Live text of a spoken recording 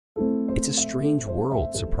It's a strange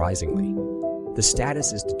world, surprisingly. The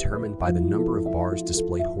status is determined by the number of bars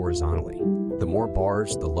displayed horizontally. The more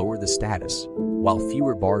bars, the lower the status, while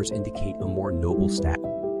fewer bars indicate a more noble status.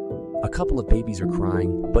 A couple of babies are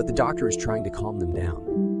crying, but the doctor is trying to calm them down.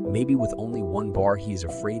 Maybe with only one bar, he is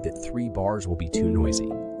afraid that 3 bars will be too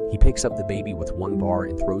noisy. He picks up the baby with 1 bar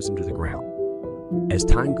and throws him to the ground. As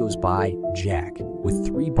time goes by, Jack, with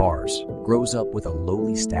 3 bars, grows up with a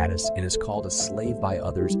lowly status and is called a slave by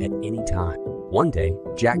others at any time. One day,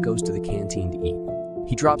 Jack goes to the canteen to eat.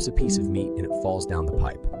 He drops a piece of meat and it falls down the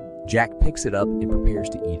pipe. Jack picks it up and prepares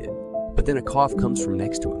to eat it. But then a cough comes from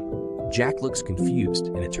next to him. Jack looks confused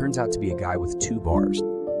and it turns out to be a guy with 2 bars.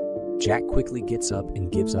 Jack quickly gets up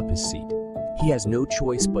and gives up his seat. He has no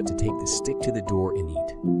choice but to take the stick to the door and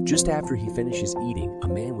eat. Just after he finishes eating, a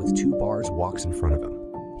man with 2 bars walks in front of him.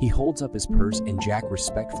 He holds up his purse and Jack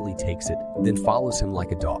respectfully takes it, then follows him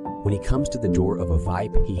like a dog. When he comes to the door of a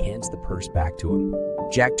Vipe, he hands the purse back to him.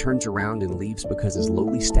 Jack turns around and leaves because his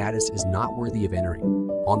lowly status is not worthy of entering.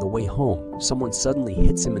 On the way home, someone suddenly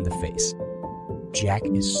hits him in the face. Jack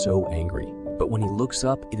is so angry, but when he looks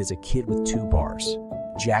up, it is a kid with 2 bars.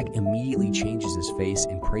 Jack immediately changes his face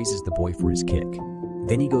and praises the boy for his kick.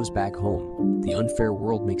 Then he goes back home. The unfair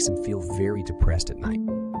world makes him feel very depressed at night.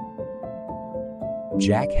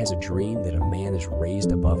 Jack has a dream that a man is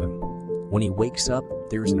raised above him. When he wakes up,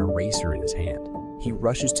 there is an eraser in his hand. He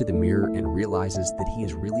rushes to the mirror and realizes that he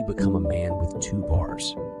has really become a man with 2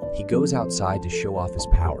 bars. He goes outside to show off his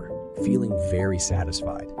power, feeling very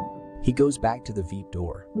satisfied. He goes back to the Veep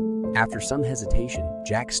door. After some hesitation,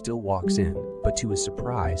 Jack still walks in, but to his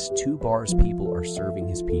surprise, 2 bars people are serving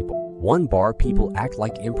his people. 1 bar people act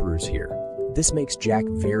like emperors here. This makes Jack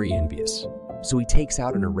very envious. So he takes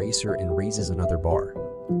out an eraser and raises another bar.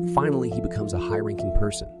 Finally, he becomes a high-ranking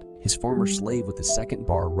person. His former slave with the 2nd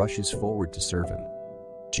bar rushes forward to serve him.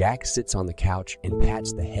 Jack sits on the couch and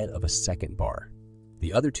pats the head of a 2nd bar.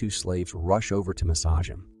 The other 2 slaves rush over to massage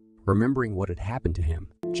him. Remembering what had happened to him,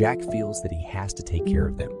 Jack feels that he has to take care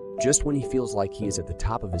of them. Just when he feels like he is at the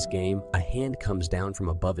top of his game, a hand comes down from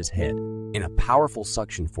above his head, and a powerful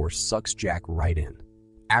suction force sucks Jack right in.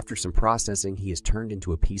 After some processing, he is turned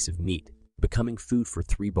into a piece of meat, becoming food for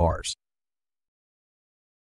 3 bars.